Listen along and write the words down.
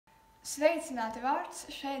Sveicināti vārds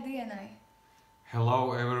šai dienai.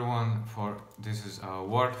 Hello everyone, this is our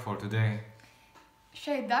word for today.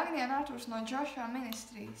 Šeit Dagnie un Arturs no Joshua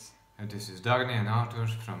Ministries. And this is Dagny and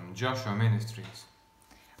Arturs from Joshua Ministries.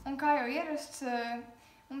 Un kā jau ierasts,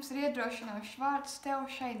 mums ir iedrošinošs vārds tev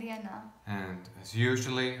šai dienā. And as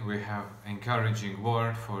usually, we have encouraging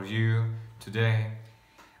word for you today.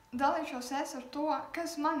 Dalīšos es ar to,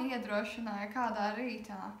 kas man iedrošināja kādā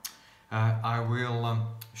rītā. I will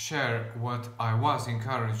share what I was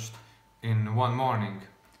encouraged in one morning.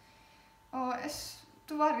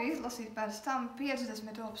 Tu vari izlasīt pēc tam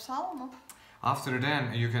 50. psalmu. After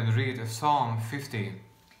then, you can read Psalm 50.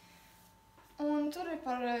 Un tur ir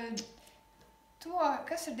par to,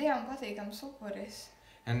 kas ir Dievam patīkams upuris.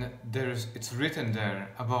 And it's written there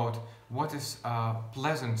about what is a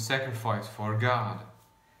pleasant sacrifice for God.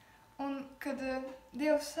 Un kad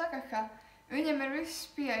Dievs saka, ka viņam ir viss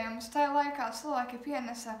pieejams, tajā laikā cilvēki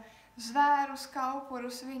pienesa zvērus kā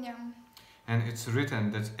upurus viņam. And it's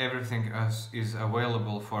written that everything is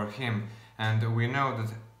available for him. And we know that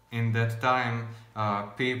in that time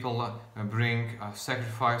people bring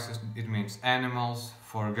sacrifices, it means animals,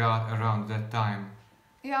 for God around that time.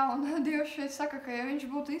 Jā, un Dievs šeit saka, ka ja viņš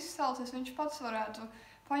būtu izsalcis, viņš pats varētu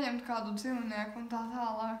paņemt kādu dzīvnieku un tā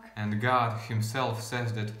tālāk. And God himself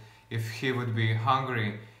says that if he would be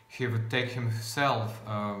hungry, he would take himself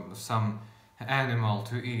some animal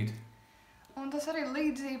to eat. Un tas arī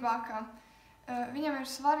līdzībā, ka viņam ir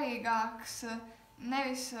svarīgāks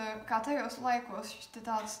nevis kā tajos laikos šis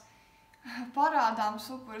tāds parādāms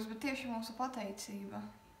upuris, bet tieši mūsu pateicība.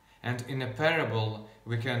 And in a parable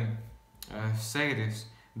we can say this,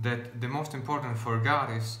 that the most important for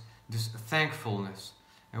God is this thankfulness,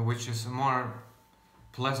 which is more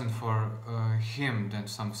pleasant for him than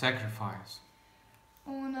some sacrifice.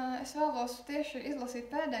 Un es vēlos tieši izlasīt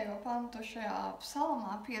pēdējo pantu šajā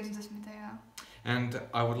psalmā 50. And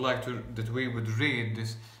I would like that we would read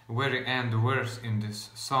this very end verse in this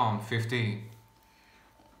Psalm 50.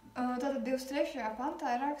 Tātad 23.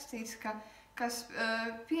 pantā ir rakstīts, ka kas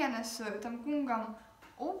pienes tam kungam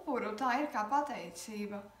upuru, tā ir kā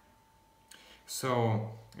pateicība. So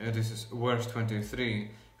this is verse 23.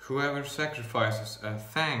 Whoever sacrifices a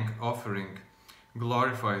thank offering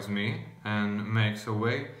glorifies me and makes a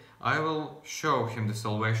way, I will show him the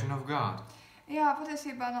salvation of God. Jā,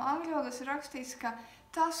 patiesībā no angļu valodas ir rakstīts, ka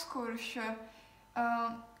tas, kurš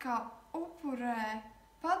kā upurē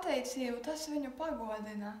pateicību, tas viņu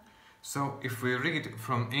pagodina. So if we read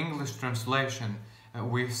from English translation,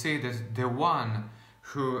 we see that the one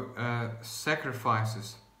who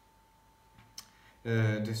sacrifices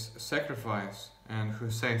this sacrifice and who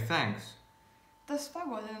say thanks, Tas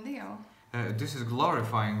pagodina Dievu. this is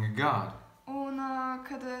glorifying God. Un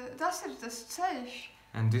kad tas ir tas ceļš,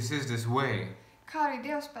 And this is this way. kā arī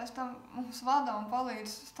Dievs pēc tam mums vada un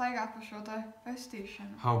palīdz staigāt pa šo te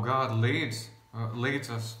pestīšanu. How God leads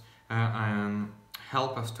us and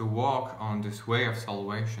help us to walk on this way of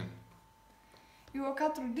salvation. Jo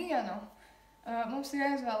katru dienu mums ir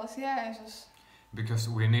jāizvēlas Jēzus. Because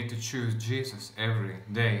we need to choose Jesus every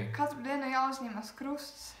day. Katru dienu jāuzņemas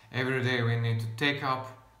krusts. Every day we need to take up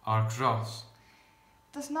our cross.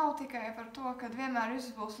 Tas nav tikai par to, ka vienmēr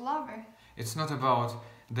viss būs labi, It's not about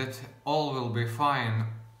that all will be fine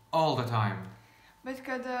all the time, bet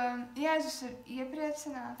kad Jēzus ir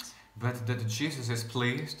iepriecināts, but that Jesus is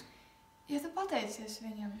pleased ja tu pateicies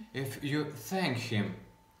viņam. if you thank him.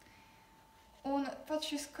 Un pat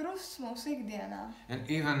šis krusts mūsu ikdienā, And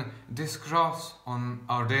even this cross on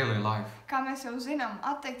our daily life, kā mēs jau zinām,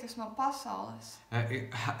 atteikties no pasaules,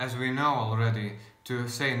 as we know already, to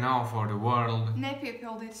say no for the world,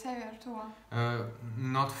 nepiepildīt sevi ar to.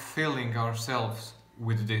 not filling ourselves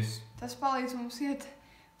with this. Tas palīdz mums iet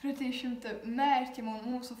pretī šim te mērķim un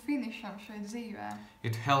mūsu finišam šeit dzīvē.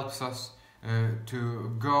 It helps us to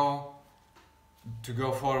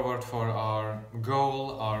go forward for our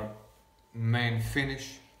goal, our main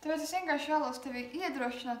finish. Tāpēc es vienkārši vēlos tevi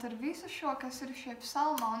iedrošināt ar visu šo, kas ir šeit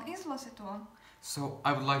psalmā, un izlasi to. So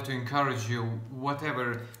I would like to encourage you, what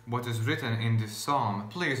is written in this psalm,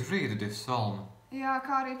 please read this psalm. Jā,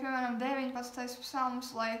 kā arī, piemēram, 19.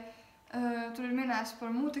 psalms, lai tur ir minēts par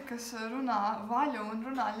muti, kas runā vaļu un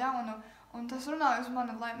runā ļaunu, un tas runā uz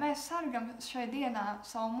mani, lai mēs sargam šai dienā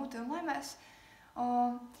savu muti, un lai mēs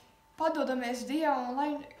padodamies Dievam, un lai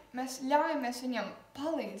mēs ļaujamies viņam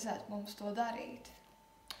palīdzēt mums to darīt.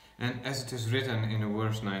 And as it is written in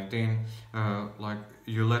verse 19, like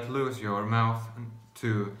you let loose your mouth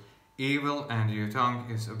to evil and your tongue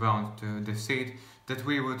is bound to deceit, that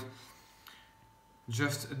we would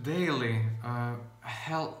just daily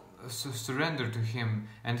surrender to him,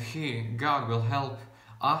 and God will help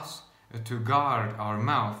us to guard our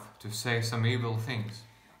mouth to say some evil things.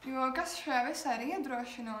 Jo kas šajā visā ir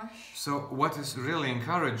iedrošinoši? So what is really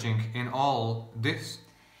encouraging in all this?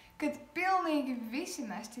 Kad pilnīgi visi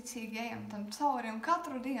mēs ticīgi ejam tam cauri un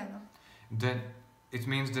katru dienu. That it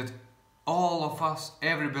means that all of us,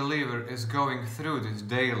 every believer, is going through this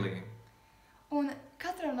daily. Un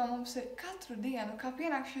katram no mums ir katru dienu, kā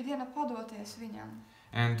pienāk šī diena padoties viņam.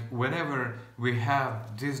 And whenever we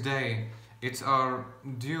have this day, it's our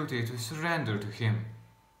duty to surrender to Him.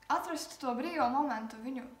 Atrast to brīvo momentu,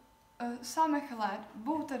 viņu sameklēt,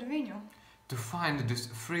 būt ar viņu. To find this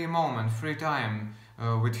free moment, free time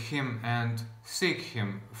with Him and seek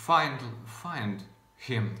Him, find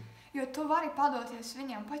Him. Jo tu vari padoties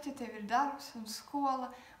viņam, pat ja tev ir darbs un skola,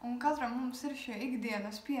 un katram mums ir šie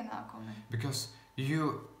ikdienas pienākumi. Because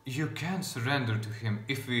you can surrender to Him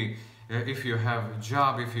if you have a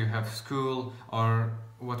job, if you have school, or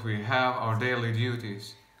what we have, our daily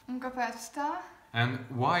duties. Un kāpēc tā? And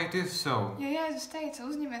why it is so? Jo Jēzus teica,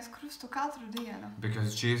 uzņemies krustu katru dienu.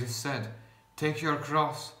 Because Jesus said, take your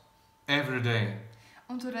cross every day.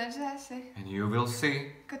 Un tu redzēsi, And you will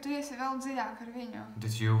see ka tu iesi vēl dziļāk ar viņu.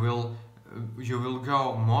 that you will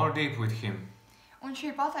go more deep with Him. Un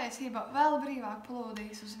šī pateicība vēl brīvāk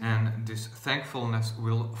plūdīs uz viņu. And this thankfulness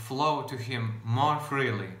will flow to Him more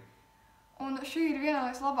freely. Un šī ir viena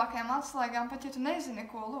no vislabākajām atslēgām, pat ja tu nezini,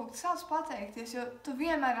 ko lūgt, sāc pateikties, jo tu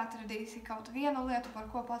vienmēr atradīsi kaut vienu lietu, par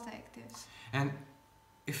ko pateikties. And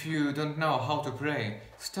if you don't know how to pray,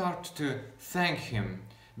 start to thank Him,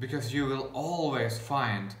 because you will always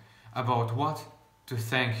find about what to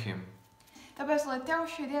thank Him. Tāpēc, lai tev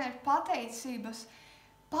šī diena ir pateicības,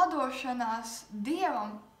 padošanās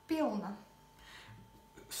Dievam pilna.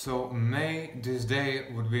 So may this day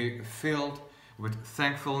would be filled with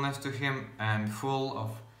thankfulness to Him and full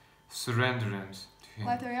of surrenderance to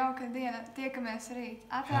Lai Him. tev jauka diena, tiekamies rīt.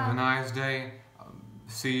 Have a Atā! nice day.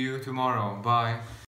 See you tomorrow. Bye.